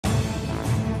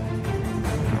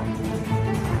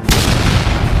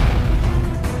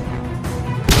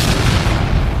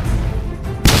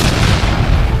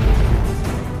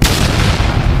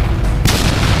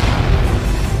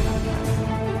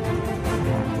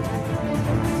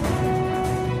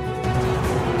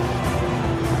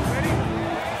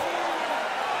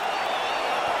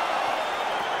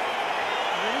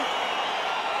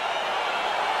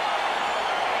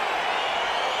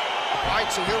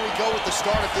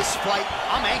start of this fight.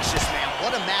 I'm anxious, man.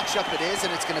 What a matchup it is,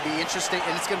 and it's going to be interesting.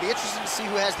 And it's going to be interesting to see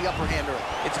who has the upper hand early.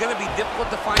 It's going to be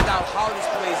difficult to find out how this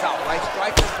plays out, right?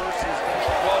 Striker versus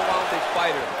well-rounded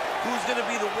fighter. Who's going to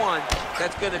be the one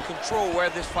that's going to control where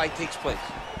this fight takes place?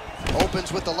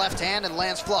 Opens with the left hand and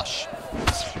lands flush.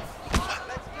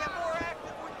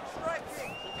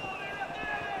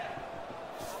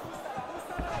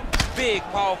 Big,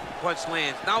 powerful punch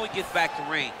lands. Now he gets back to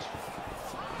range.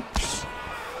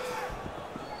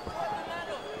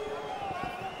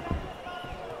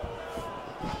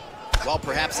 Well,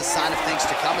 perhaps a sign of things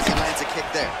to come as he lands a kick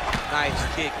there.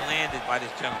 Nice kick landed by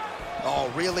this gentleman. Oh,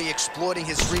 really exploiting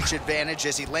his reach advantage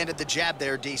as he landed the jab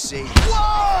there, DC. Whoa!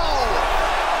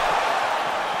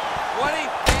 What a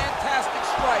fantastic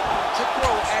strike to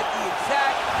throw at the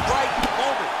exact right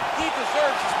moment. He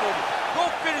deserves this moment. Go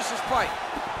finish this fight.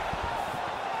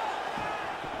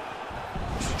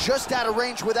 Just out of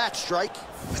range with that strike.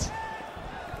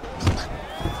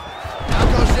 Now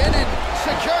goes in and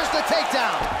secures the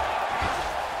takedown.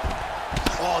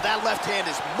 Oh, that left hand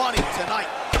is money tonight.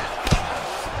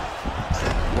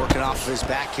 Working off of his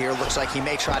back here. Looks like he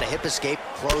may try to hip escape.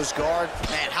 Close guard.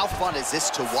 Man, how fun is this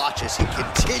to watch as he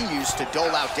continues to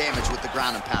dole out damage with the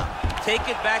ground and pound. Take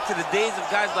it back to the days of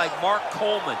guys like Mark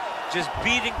Coleman, just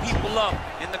beating people up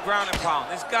in the ground and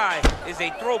pound. This guy is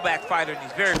a throwback fighter, and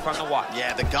he's very fun to watch.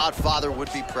 Yeah, the Godfather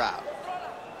would be proud.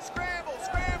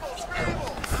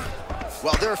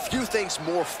 Well, there are few things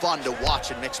more fun to watch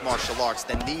in mixed martial arts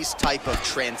than these type of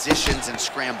transitions and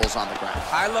scrambles on the ground.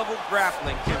 High-level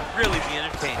grappling can really be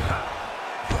entertaining.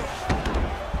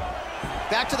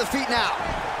 Back to the feet now.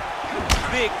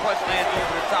 Big punch lands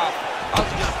over the top. How's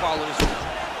he gonna follow this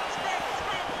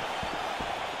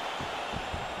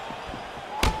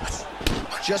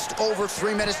one? Just over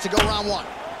 3 minutes to go, round one.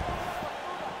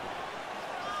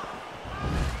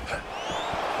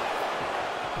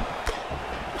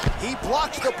 He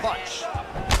blocks the punch.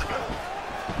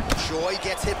 Choi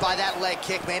gets hit by that leg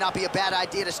kick. May not be a bad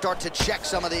idea to start to check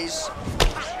some of these.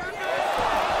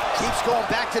 Keeps going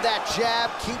back to that jab,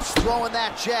 keeps throwing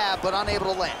that jab, but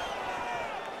unable to land.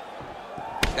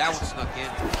 That one snuck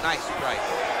in. Nice strike.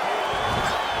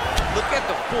 Look at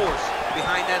the force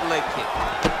behind that leg kick.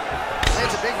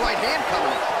 Lands a big right hand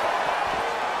coming in.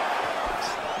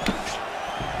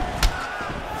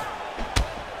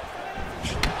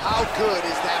 How good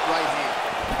is that right hand?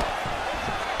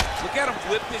 Look at him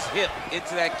whip his hip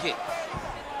into that kick.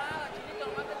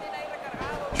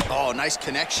 Oh, nice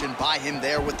connection by him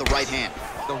there with the right hand.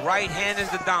 The right hand is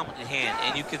the dominant hand,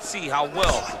 and you can see how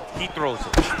well he throws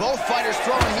it. Both fighters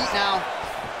throwing heat now.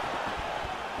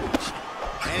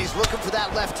 And he's looking for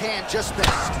that left hand, just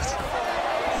missed.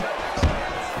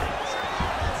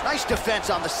 Nice defense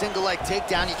on the single leg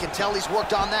takedown. You can tell he's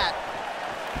worked on that.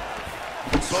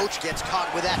 Boach gets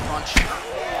caught with that punch.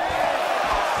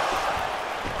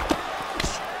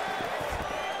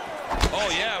 Oh,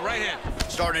 yeah, right hand.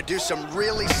 Starting to do some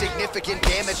really significant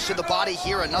damage to the body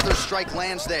here. Another strike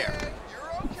lands there.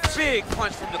 Big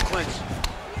punch from the clinch.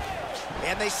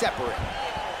 And they separate.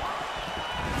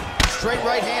 Straight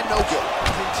right hand, no good.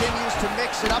 Continues to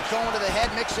mix it up, going to the head,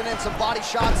 mixing in some body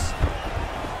shots.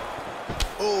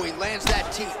 Oh, he lands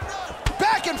that teeth.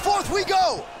 Back and forth we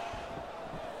go.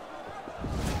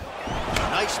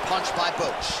 Nice punch by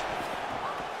Boach.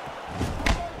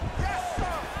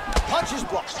 Punch is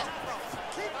blocked.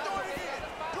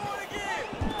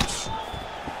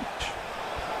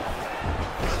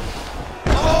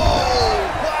 Oh,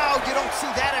 wow, you don't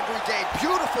see that every day.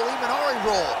 Beautiful Imanari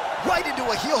roll. Right into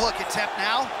a heel hook attempt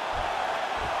now.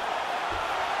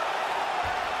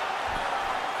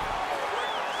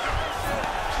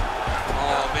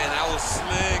 Oh, man, that was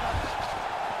slick.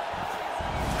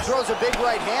 Throws a big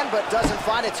right hand, but doesn't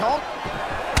find its home.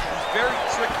 He's very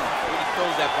tricky when he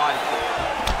throws that body kick.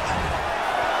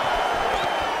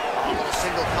 A little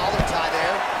single collar tie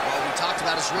there. Well, we talked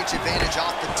about his reach advantage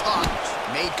off the top.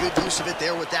 Made good use of it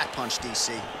there with that punch,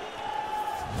 DC.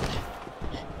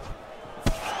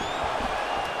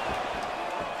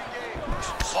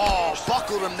 Oh,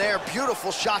 buckled him there.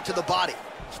 Beautiful shot to the body.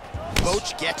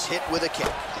 Boach gets hit with a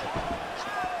kick.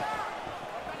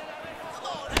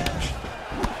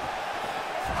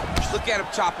 Look at him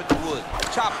chopping the wood.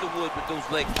 Chop the wood with those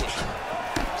leg kicks.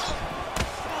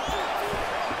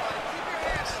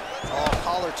 Oh,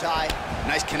 collar tie.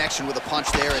 Nice connection with a punch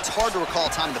there. It's hard to recall a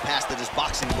time in the past that his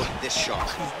boxing looked this sharp.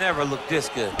 He's never looked this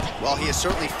good. Well, he has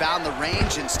certainly found the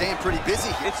range and staying pretty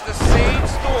busy here. It's the same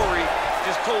story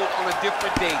just told on a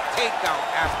different day. Takedown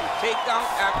after takedown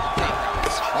after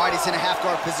takedown. All right, he's in a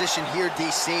half-guard position here,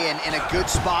 DC, and in a good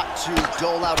spot to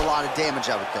dole out a lot of damage,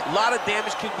 I would think. A lot of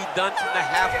damage can be done from the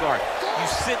half guard. You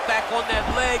sit back on that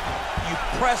leg, you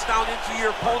press down into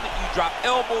your opponent, you drop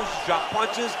elbows, you drop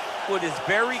punches. What is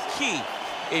very key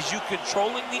is you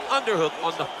controlling the underhook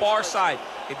on the far side.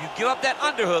 If you give up that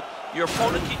underhook, your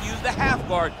opponent can use the half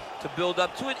guard to build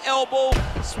up to an elbow,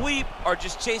 sweep, or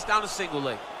just chase down a single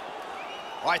leg.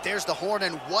 All right, there's the horn,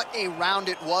 and what a round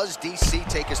it was. DC,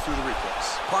 take us through the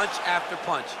replays. Punch after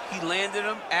punch. He landed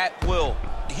him at will.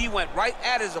 He went right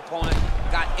at his opponent,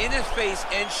 got in his face,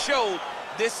 and showed,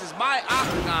 this is my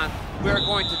octagon. We're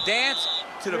going to dance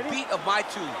to the beat of my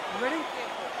tune. Ready?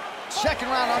 Second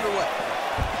round underway.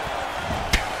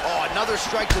 Oh, another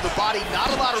strike to the body. Not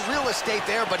a lot of real estate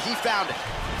there, but he found it.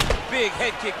 Big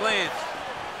head kick lands.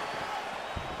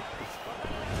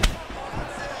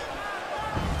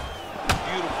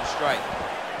 Beautiful strike.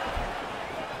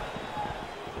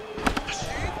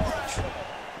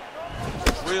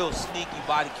 Real sneaky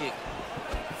body kick.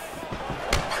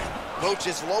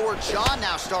 Roach's lower jaw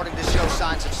now starting to show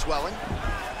signs of swelling.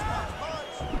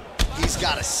 He's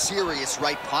got a serious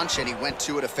right punch, and he went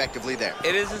to it effectively there.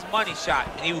 It is his money shot,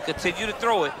 and he will continue to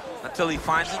throw it until he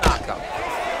finds a knockout.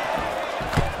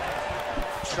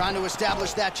 Trying to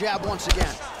establish that jab once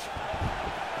again.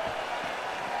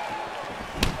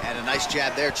 And a nice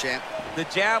jab there, champ. The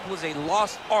jab was a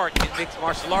lost art in mixed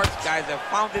martial arts. Guys have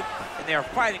found it, and they are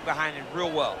fighting behind it real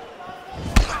well.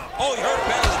 Oh, you heard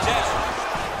about his jab.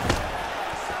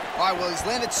 All right, well, he's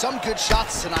landed some good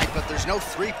shots tonight, but there's no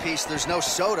three-piece, there's no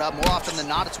soda. More often than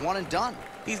not, it's one and done.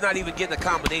 He's not even getting a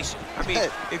combination. I mean,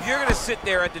 if you're gonna sit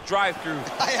there at the drive-thru,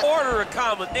 order a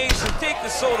combination, take the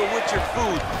soda with your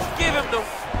food, give him the...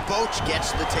 Boach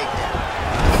gets the takedown.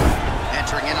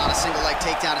 Entering in on a single leg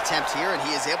takedown attempt here, and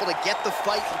he is able to get the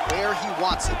fight where he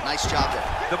wants it. Nice job there.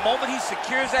 The moment he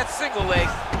secures that single leg,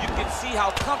 you can see how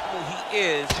comfortable he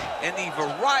is and the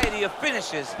variety of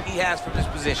finishes he has from this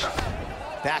position.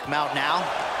 Back mount now.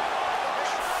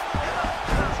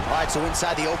 All right, so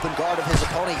inside the open guard of his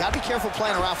opponent. You gotta be careful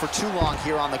playing around for too long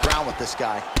here on the ground with this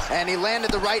guy. And he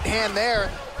landed the right hand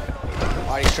there.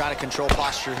 All right, he's trying to control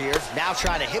posture here. Now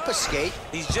trying to hip escape.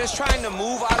 He's just trying to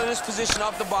move out of this position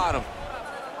off the bottom.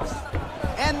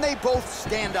 And they both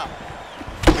stand up.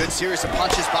 Good series of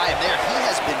punches by him there. He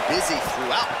has been busy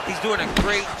throughout. He's doing a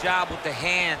great job with the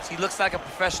hands. He looks like a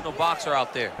professional boxer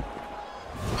out there.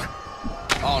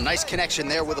 Oh, nice connection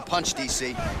there with a punch,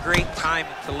 DC. Great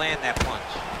timing to land that punch.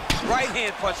 Right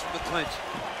hand punch from the clinch.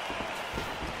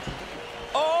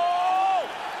 Oh!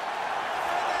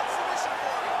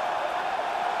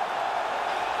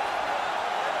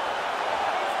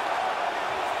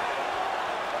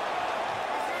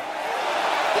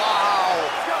 Wow.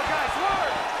 Let's go, guys,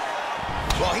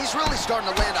 work! Well, he's really starting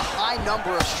to land a high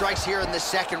number of strikes here in this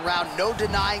second round. No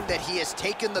denying that he has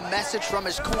taken the message from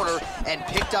his corner and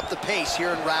picked up the pace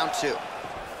here in round two.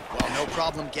 Well, no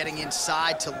problem getting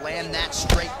inside to land that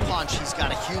straight punch. He's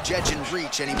got a huge edge in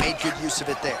reach, and he made good use of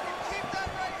it there.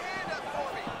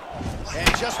 And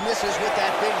he just misses with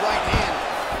that big right hand.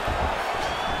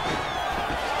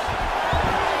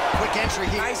 Quick entry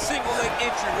here. Nice single leg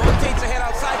entry. Rotates ahead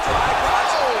outside to a high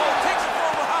cross. Oh, takes it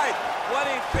from behind. What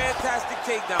a fantastic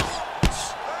takedown.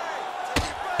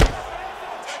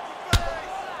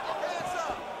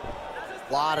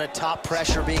 A lot of top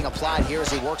pressure being applied here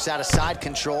as he works out of side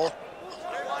control.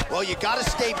 Well, you got to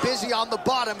stay busy on the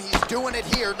bottom. He's doing it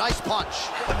here. Nice punch.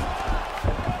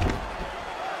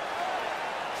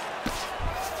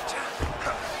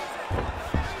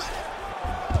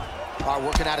 All right,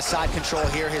 working out of side control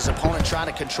here. His opponent trying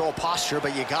to control posture,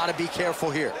 but you got to be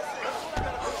careful here.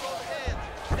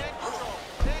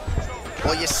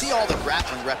 Well, you see all the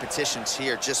grappling repetitions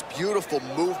here. Just beautiful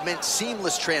movement,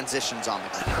 seamless transitions on the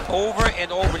ground. Over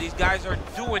and over, these guys are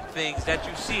doing things that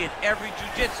you see in every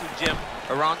jiu-jitsu gym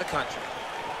around the country.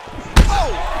 Oh!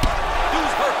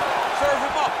 Dude's hurt. Serve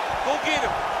him up. Go get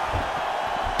him.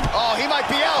 Oh, he might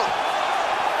be out.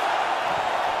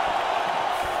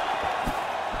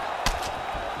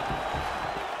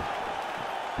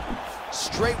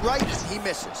 Straight right, he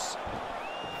misses.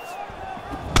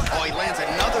 Oh, he lands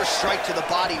another strike to the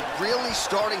body, really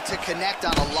starting to connect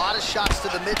on a lot of shots to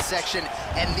the midsection,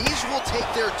 and these will take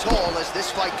their toll as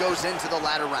this fight goes into the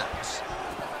latter rounds.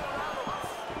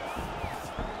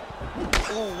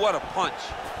 Ooh, what a punch.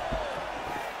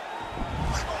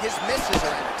 His misses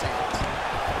are entertaining.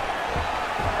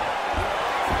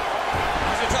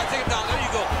 He's gonna try to take him down. There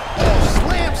you go. Oh,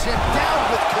 slams him down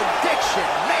with conviction,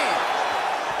 man.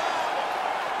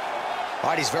 All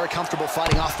right, he's very comfortable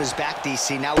fighting off his back,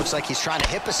 DC. Now looks like he's trying to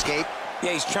hip escape.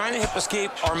 Yeah, he's trying to hip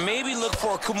escape or maybe look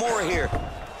for a Kimura here.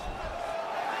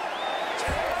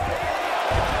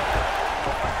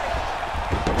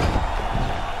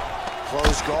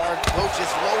 Close guard.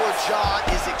 Coach's lower jaw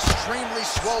is extremely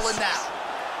swollen now.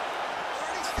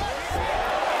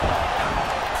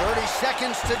 30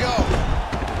 seconds to go.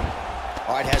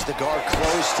 All right, has the guard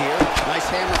closed here. Nice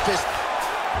hammer fist.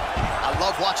 I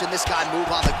love watching this guy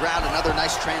move on the ground. Another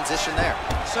nice transition there.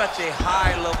 Such a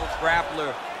high-level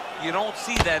grappler. You don't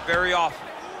see that very often.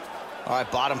 All right,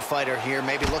 bottom fighter here,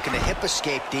 maybe looking to hip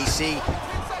escape, DC.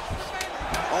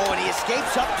 Oh, and he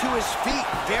escapes up to his feet.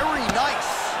 Very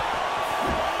nice.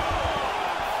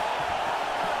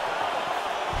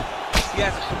 He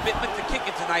has a commitment to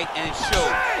kicking tonight, and it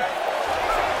shows.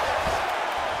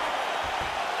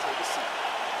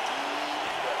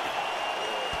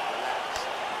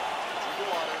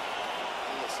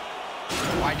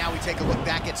 All right, now we take a look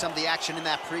back at some of the action in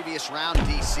that previous round,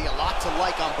 DC. A lot to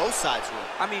like on both sides, really.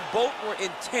 I mean, both were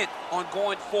intent on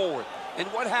going forward. And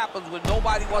what happens when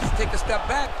nobody wants to take a step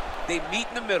back? They meet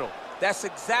in the middle. That's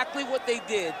exactly what they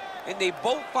did, and they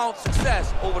both found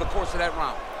success over the course of that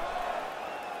round.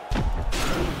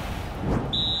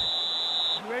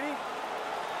 You ready?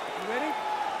 You ready?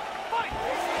 Fight!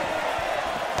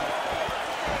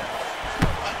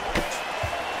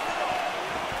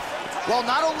 Well,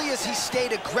 not only has he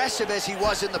stayed aggressive as he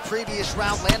was in the previous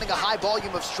round, landing a high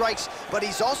volume of strikes, but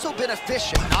he's also been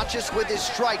efficient, not just with his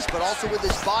strikes, but also with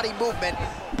his body movement.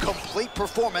 Complete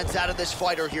performance out of this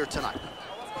fighter here tonight.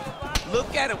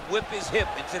 Look at him whip his hip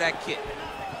into that kick.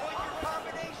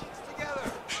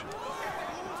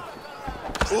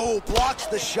 Ooh, blocks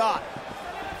the shot.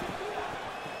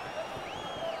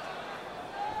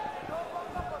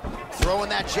 Throwing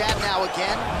that jab now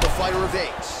again, the fighter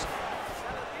evades.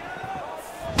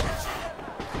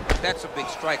 That's a big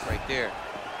strike right there.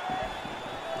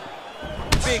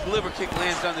 Big liver kick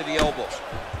lands under the elbow.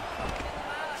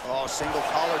 Oh, single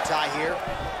collar tie here.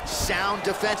 Sound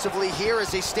defensively here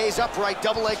as he stays upright.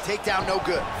 Double leg takedown, no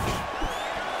good.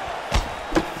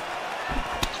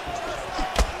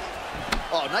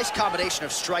 Oh, nice combination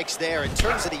of strikes there. In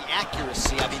terms of the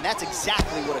accuracy, I mean, that's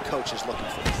exactly what a coach is looking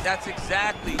for. That's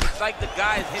exactly. It's like the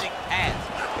guy is hitting pads.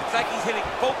 It's like he's hitting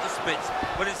focus mitts,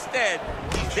 but instead,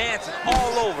 he's dancing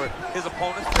all over his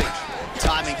opponent's face.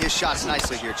 Timing his shots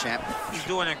nicely here, champ. He's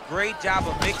doing a great job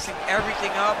of mixing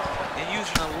everything up and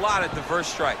using a lot of diverse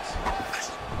strikes.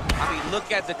 I mean,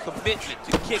 look at the commitment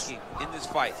to kicking in this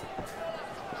fight.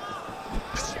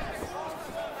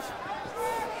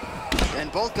 And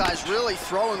both guys really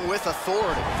throwing with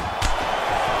authority.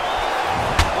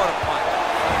 What a punch.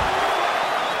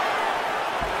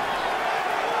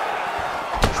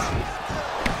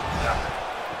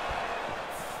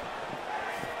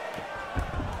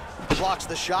 Blocks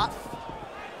the shot.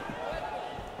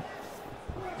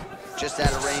 Just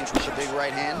out of range with the big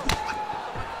right hand.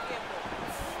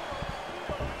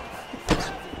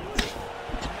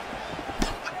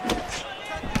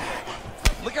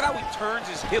 Look at how he turns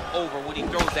his hip over when he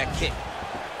throws that kick.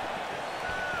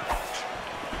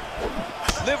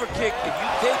 Liver kick, if you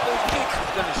take those kicks,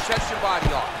 it's gonna shut your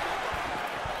body off.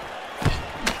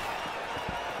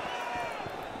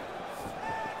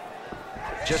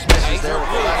 Just misses there with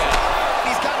the left.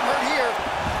 He's got him hurt here.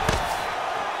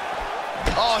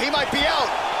 Oh, he might be out.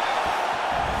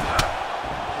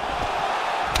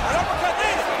 An uppercut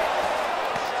needed.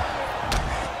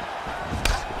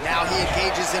 Now he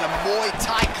engages in a Muay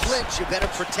Thai clinch. You better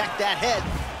protect that head.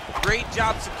 Great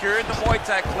job securing the Muay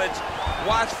Thai clinch.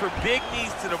 Watch for big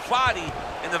knees to the body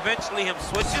and eventually him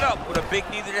switch it up with a big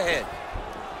knee to the head.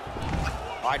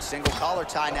 All right, single collar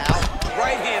tie now.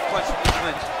 Right hand punch from the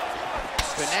clinch.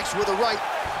 Connects with a right.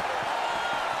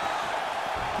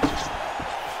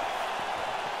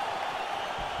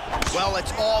 Well,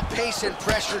 it's all pace and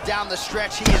pressure down the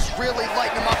stretch. He is really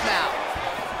lighting him up now.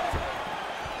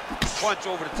 Punch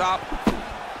over the top.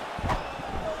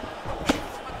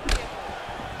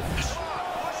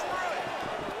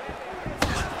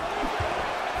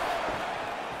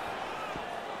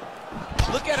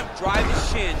 Look at him drive his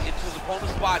shin into his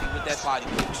opponent's body with that body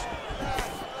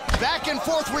kick. Back and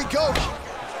forth we go.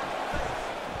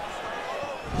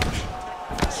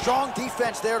 Strong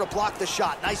defense there to block the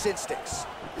shot. Nice instincts.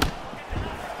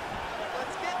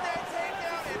 Let's get that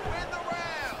takedown and win the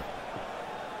round.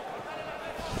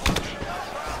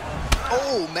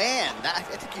 Oh, man. I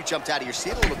think you jumped out of your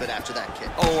seat a little bit after that kick.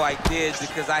 Oh, I did,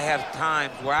 because I have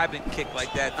times where I've been kicked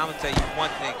like that. And I'm going to tell you one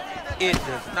thing. It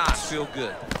does not feel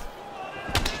good.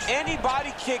 Any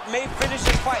body kick may finish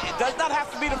a fight. It does not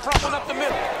have to be the front one up the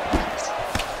middle.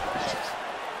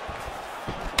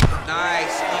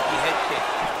 Nice sneaky head kick.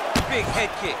 Big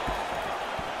head kick.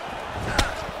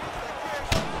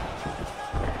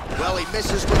 Well, he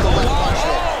misses with the left punch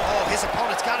there. Oh, his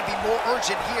opponent's got to be more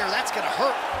urgent here. That's going to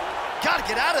hurt. Got to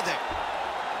get out of there.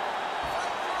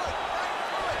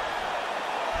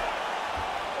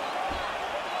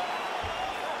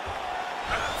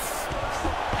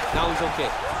 Now he's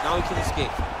okay. Now he can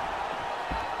escape.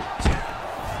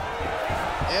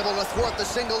 Able to thwart the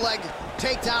single leg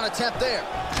takedown attempt there.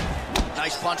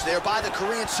 Nice punch there by the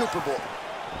Korean Super Bowl.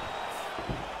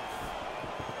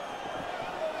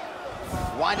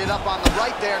 Winded up on the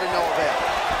right there to no avail.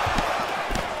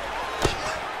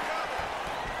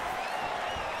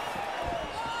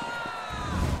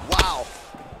 Wow.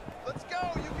 Let's go.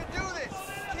 You can do this.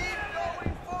 Keep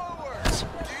going forward.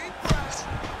 Deep breath.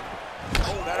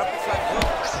 Oh, that uppercut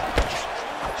hook.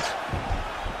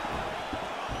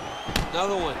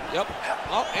 Another one. Yep.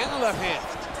 Oh, and the left hand.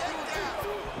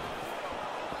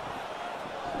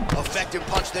 Effective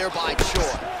punch there by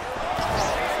Choi.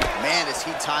 Man, is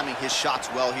he timing his shots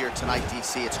well here tonight,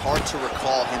 DC. It's hard to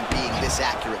recall him being this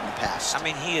accurate in the past. I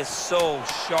mean, he is so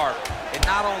sharp. And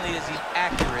not only is he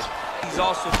accurate, he's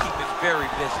also keeping very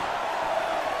busy.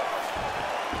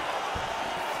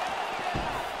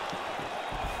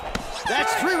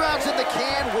 That's 3 rounds in the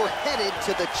can. We're headed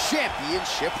to the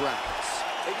championship rounds.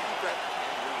 Take a deep breath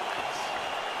and relax.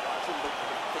 Watch him look to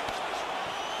finish this one.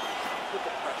 Put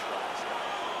the pressure on this guy.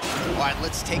 All right,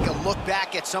 let's take a look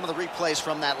back at some of the replays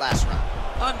from that last round.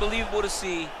 Unbelievable to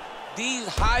see these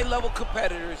high-level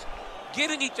competitors get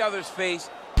in each other's face,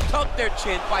 tuck their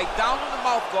chin, fight down on the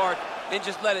mouth guard, and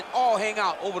just let it all hang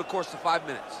out over the course of 5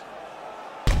 minutes.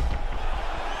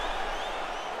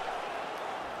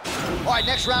 All right,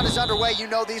 next round is underway. You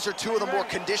know these are 2 of the more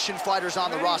conditioned fighters on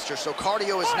the roster, so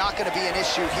cardio is not going to be an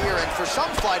issue here. And for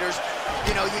some fighters,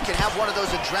 you know, you can have one of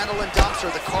those adrenaline dumps or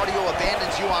the cardio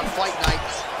abandons you on fight night.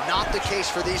 Not the case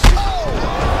for these 2. Oh,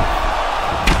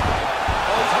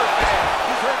 he's hurt bad.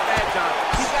 He's hurt bad, John.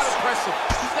 He's got to press him.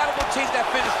 He's got to go chase that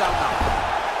finish down now.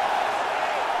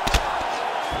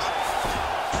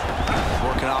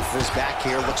 Working off of his back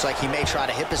here. Looks like he may try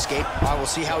to hip escape. All right, we'll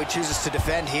see how he chooses to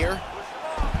defend here.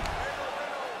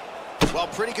 Well,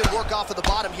 pretty good work off of the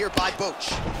bottom here by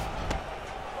Boch.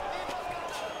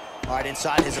 All right,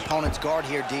 inside his opponent's guard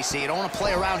here, DC. You don't want to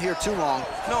play around here too long.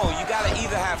 No, you got to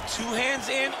either have 2 hands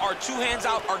in or 2 hands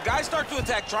out, or guys start to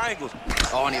attack triangles.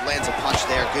 Oh, and he lands a punch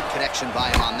there. Good connection by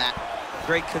him on that.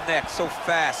 Great connect, so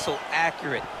fast, so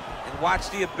accurate. And watch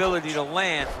the ability to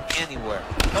land from anywhere.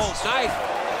 Oh, nice.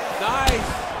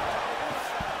 Nice.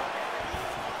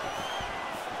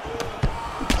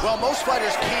 Well, most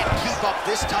fighters can't keep up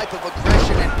this type of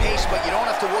aggression and pace, but you don't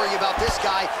have to worry about this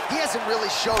guy. He hasn't really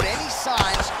showed any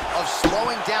signs of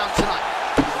slowing down tonight.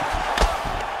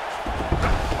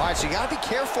 All right, so you got to be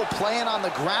careful playing on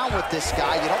the ground with this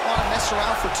guy. You don't want to mess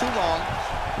around for too long.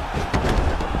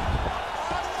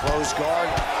 Close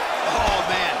guard. Oh,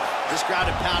 man, this ground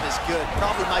and pound is good.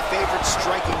 Probably my favorite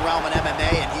striking realm in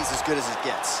MMA, and he's as good as it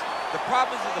gets. The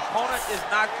problem is his opponent is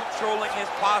not controlling his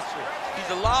posture. He's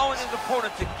allowing his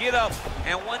opponent to get up,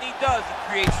 and when he does, he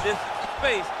creates this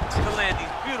space to land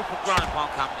these beautiful ground and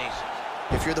pound combinations.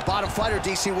 If you're the bottom fighter,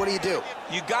 DC, what do?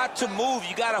 You got to move.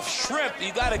 You got to shrimp.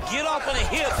 You got to get off on a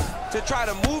hip to try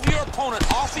to move your opponent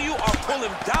off of you or pull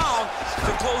him down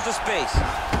to close the space.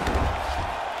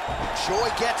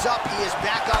 Choi gets up. He is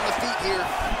back on the feet here.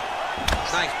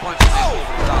 Nice punch. Oh!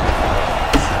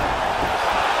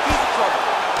 He's in trouble.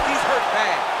 He's hurt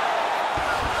bad.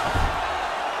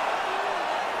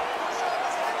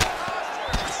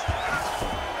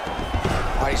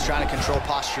 All right, he's trying to control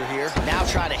posture here. Now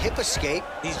trying to hip escape.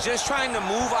 He's just trying to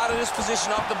move out of this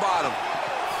position off the bottom.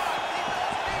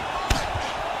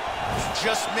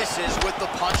 Just misses with the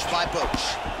punch by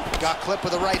Boch. Got clipped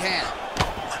with the right hand.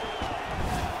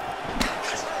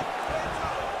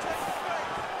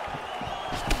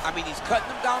 I mean, he's cutting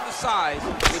him down to size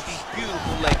with these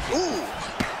beautiful leg kicks. Ooh.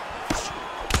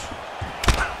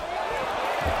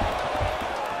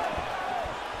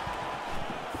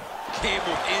 Came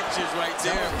with inches right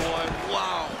there, boy.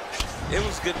 Wow. It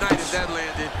was good night as that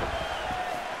landed.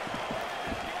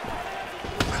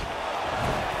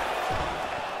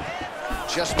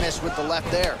 Just missed with the left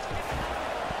there.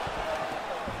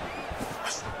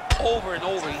 Over and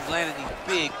over, he's landing these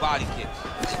big body kicks.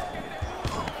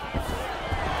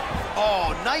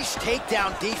 Oh, nice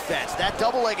takedown defense. That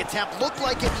double leg attempt looked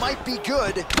like it might be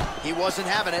good. He wasn't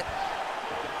having it.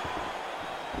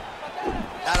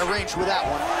 Out of range with that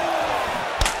one.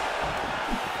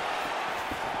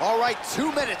 All right,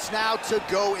 2 minutes now to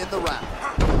go in the round.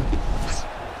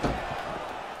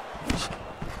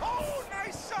 Oh,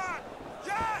 nice shot.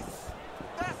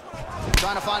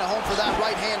 trying to find a home for that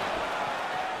right hand.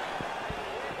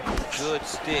 Good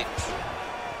stick.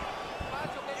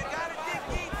 You gotta dig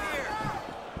deep here.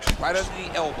 Right under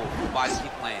the elbow, body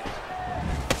kick lands.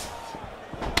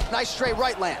 Nice straight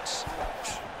right lands.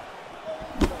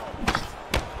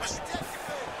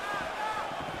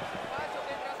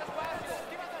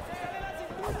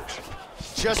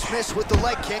 Just missed with the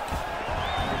leg kick.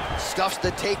 Stuffs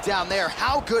the takedown there.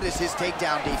 How good is his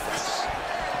takedown defense?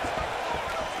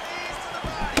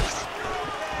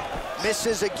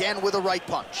 Misses again with a right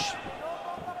punch.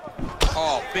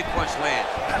 Oh, big punch land.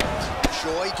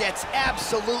 Choi gets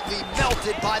absolutely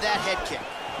melted by that head kick.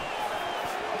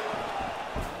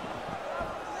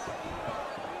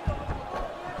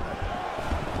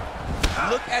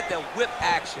 Look at the whip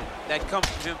action that comes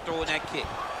from him throwing that kick.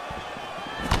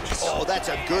 Oh, that's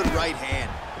a good right hand.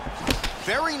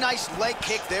 Very nice leg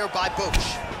kick there by Boch.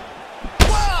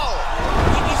 Whoa!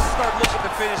 He needs to start looking to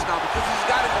finish now because he's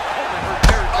got his opponent hurt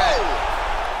very bad.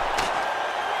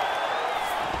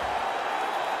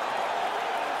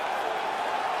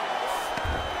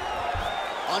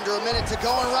 Under a minute to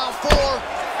go in round 4.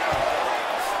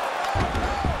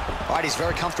 All right, he's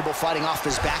very comfortable fighting off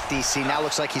his back, DC. Now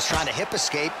looks like he's trying to hip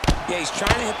escape. Yeah, he's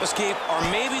trying to hip escape or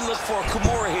maybe look for a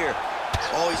Kimura here.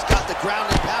 Oh, he's got the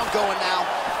ground and pound going now.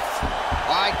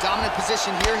 All right, dominant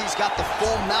position here. He's got the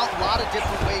full mount. A lot of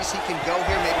different ways he can go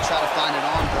here. Maybe try to find an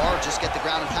arm bar or just get the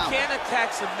ground and pound. He can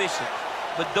attack submission,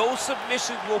 but those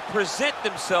submissions will present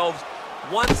themselves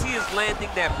once he is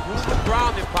landing that brutal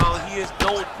ground and pound he is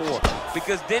known for.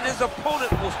 Because then his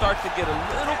opponent will start to get a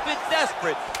little bit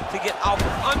desperate to get out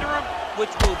from under him,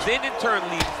 which will then in turn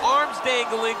leave arms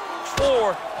dangling,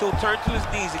 or he'll turn to his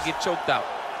knees and get choked out.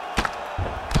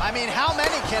 I mean, how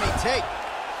many can he take?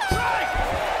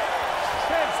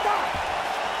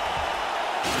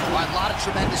 All right, a lot of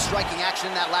tremendous striking action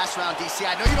in that last round, DC.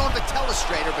 I know you don't have a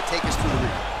telestrator, but take us through the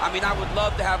replay. I mean, I would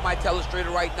love to have my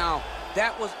telestrator right now.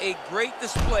 That was a great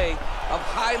display of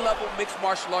high-level mixed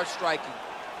martial arts striking.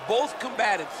 Both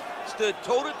combatants stood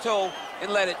toe-to-toe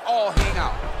and let it all hang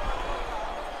out.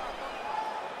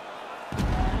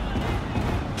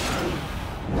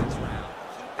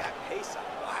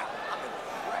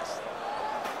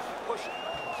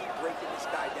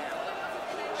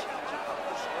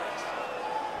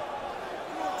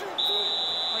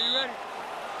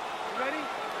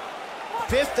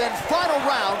 Fifth and final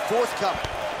round forthcoming.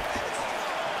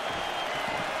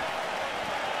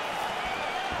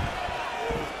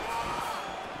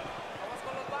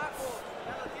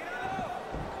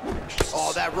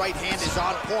 Oh, that right hand is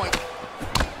on point.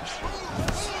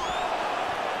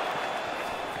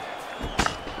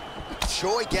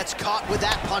 Choi gets caught with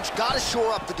that punch. Got to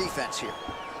shore up the defense here.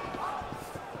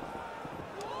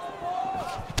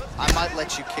 I might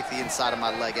let you kick the inside of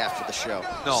my leg after the show.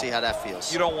 No. See how that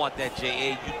feels. You don't want that, J.A.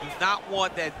 You do not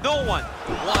want that. No one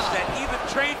wants that. Even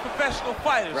trained professional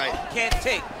fighters can't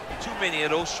take too many of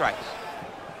those strikes.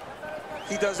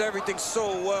 He does everything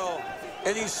so well,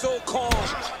 and he's so calm.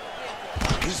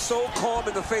 He's so calm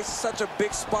in the face of such a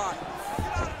big spot.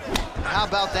 How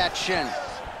about that chin?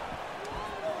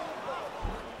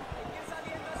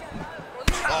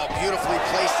 Oh, beautifully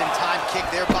placed in time kick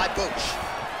there by Boch.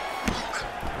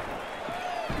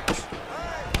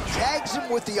 Tags him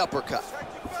with the uppercut.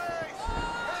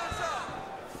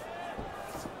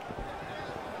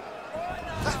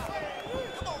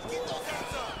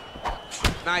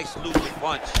 Nice looping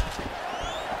punch.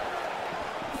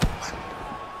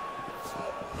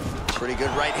 Pretty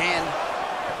good right hand.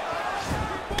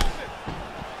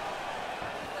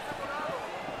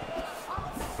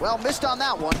 Well, missed on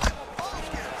that one.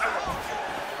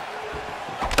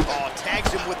 Oh,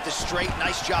 tags him with the straight.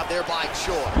 Nice job there by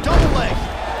Choi. Double leg.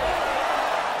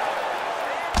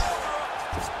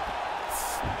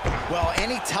 Well,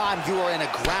 anytime you are in a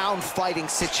ground fighting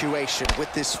situation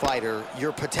with this fighter,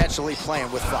 you're potentially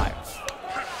playing with fire.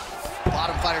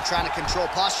 Bottom fighter trying to control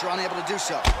posture, unable to do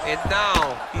so. And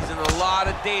now he's in a lot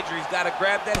of danger. He's got to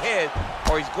grab that head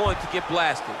or he's going to get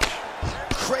blasted.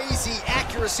 Crazy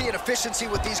accuracy and efficiency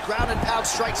with these ground and pound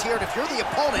strikes here. And if you're the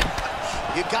opponent,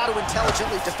 you got to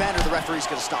intelligently defend or the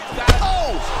referee's going to stop them.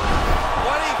 Oh!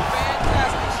 What a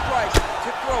fantastic strike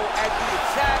to throw at the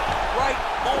exact right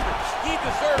moment. He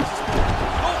deserves this moment.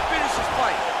 Go finish his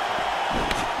fight.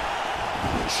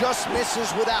 Just misses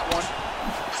with that one.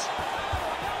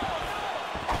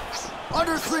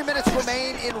 Under 3 minutes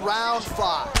remain in round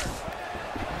 5.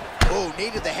 Oh,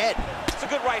 needed the head. It's a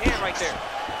good right hand right there.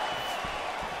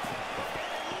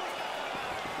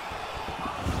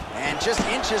 And just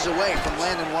inches away from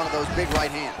landing one of those big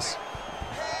right hands.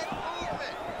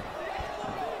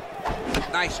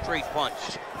 Nice straight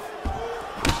punch.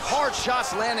 Hard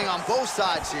shots landing on both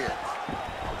sides here.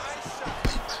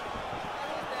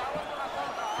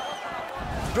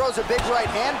 Throws a big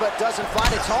right hand, but doesn't find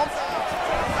its home.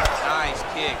 Nice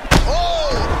kick.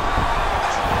 Oh!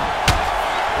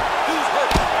 Who's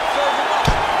hurt? Serve him up.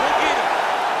 Go get him.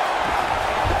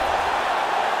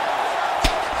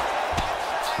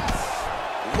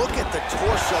 Look at the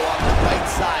torso on the right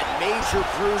side. Major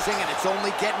bruising, and it's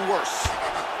only getting worse.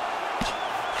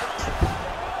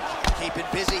 Keeping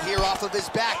busy here off of his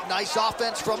back. Nice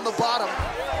offense from the bottom.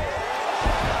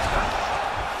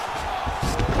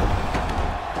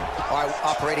 All right,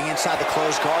 operating inside the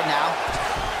closed guard now.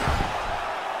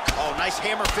 Oh, nice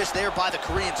hammer fist there by the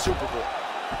Korean Superboy.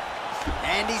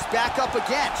 And he's back up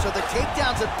again. So the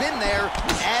takedowns have been there,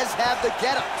 as have the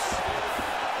get-ups.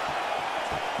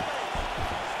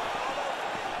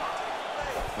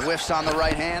 Whiffs on the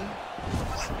right hand.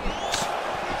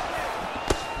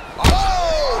 Oh!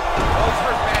 Oh, he's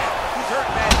hurt bad. He's hurt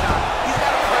bad now. He's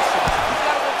got to press him. He's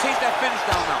got to go chase that finish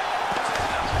down now.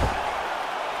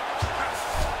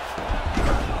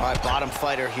 All right, bottom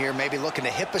fighter here, maybe looking to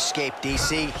hip escape,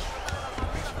 DC.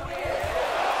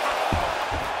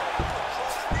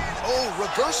 Oh,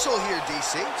 reversal here,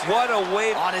 DC. What a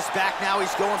way. On his back now,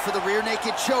 he's going for the rear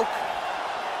naked choke.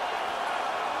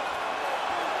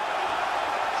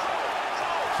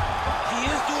 He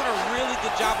is doing a really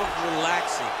good job of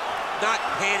relaxing, not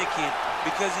panicking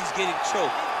because he's getting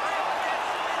choked.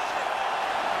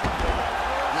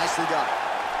 Nicely done.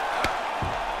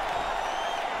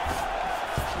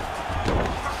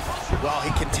 Well,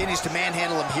 he continues to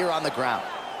manhandle him here on the ground.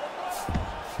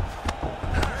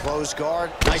 Close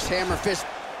guard, nice hammer fist.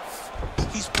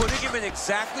 He's putting him in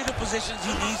exactly the positions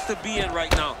he needs to be in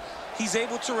right now. He's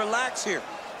able to relax here,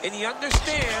 and he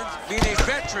understands, being a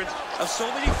veteran of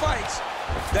so many fights,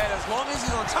 that as long as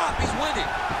he's on top, he's winning.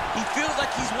 He feels like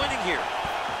he's winning here.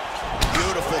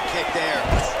 Beautiful kick there.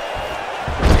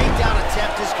 Takedown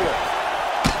attempt is good.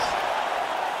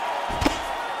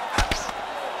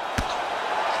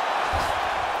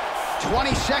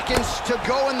 "20 seconds to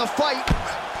go in the fight."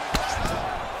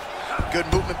 Good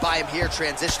movement by him here,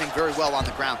 transitioning very well on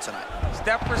the ground tonight.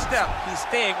 Step for step, he's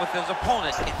staying with his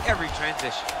opponent in every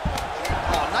transition.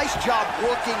 Oh, nice job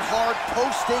working hard,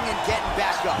 posting, and getting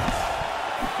back up.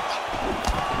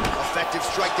 Effective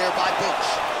strike there by Booch.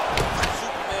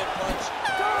 Superman punch.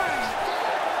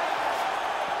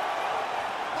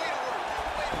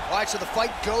 All right, so the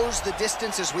fight goes the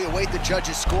distance as we await the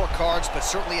judges' scorecards, but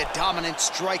certainly a dominant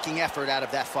striking effort out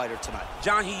of that fighter tonight.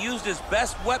 John, he used his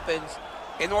best weapons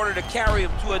in order to carry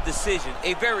him to a decision,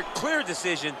 a very clear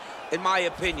decision, in my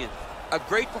opinion. A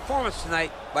great performance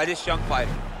tonight by this young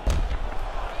fighter.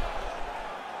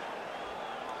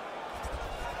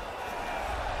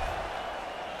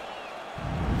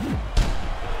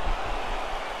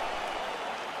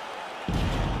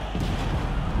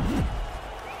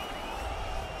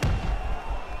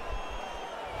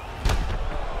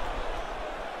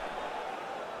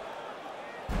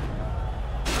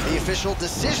 The official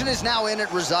decision is now in.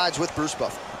 It resides with Bruce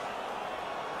Buffer.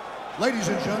 Ladies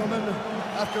and gentlemen,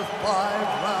 after 5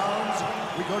 rounds,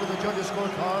 we go to the judges'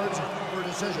 scorecards for a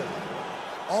decision.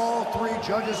 All 3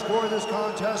 judges score this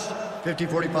contest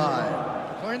 50-45.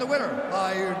 Declaring the winner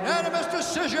by unanimous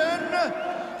decision,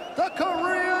 the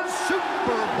Korean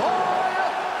Superboy,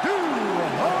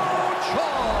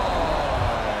 Doohochoi.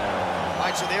 All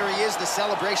right, so there he is. The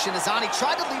celebration is on. He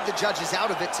tried to leave the judges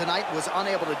out of it tonight, was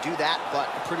unable to do that, but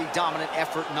a pretty dominant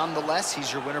effort nonetheless.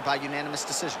 He's your winner by unanimous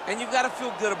decision. And you've got to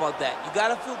feel good about that. You got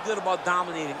to feel good about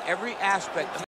dominating every aspect.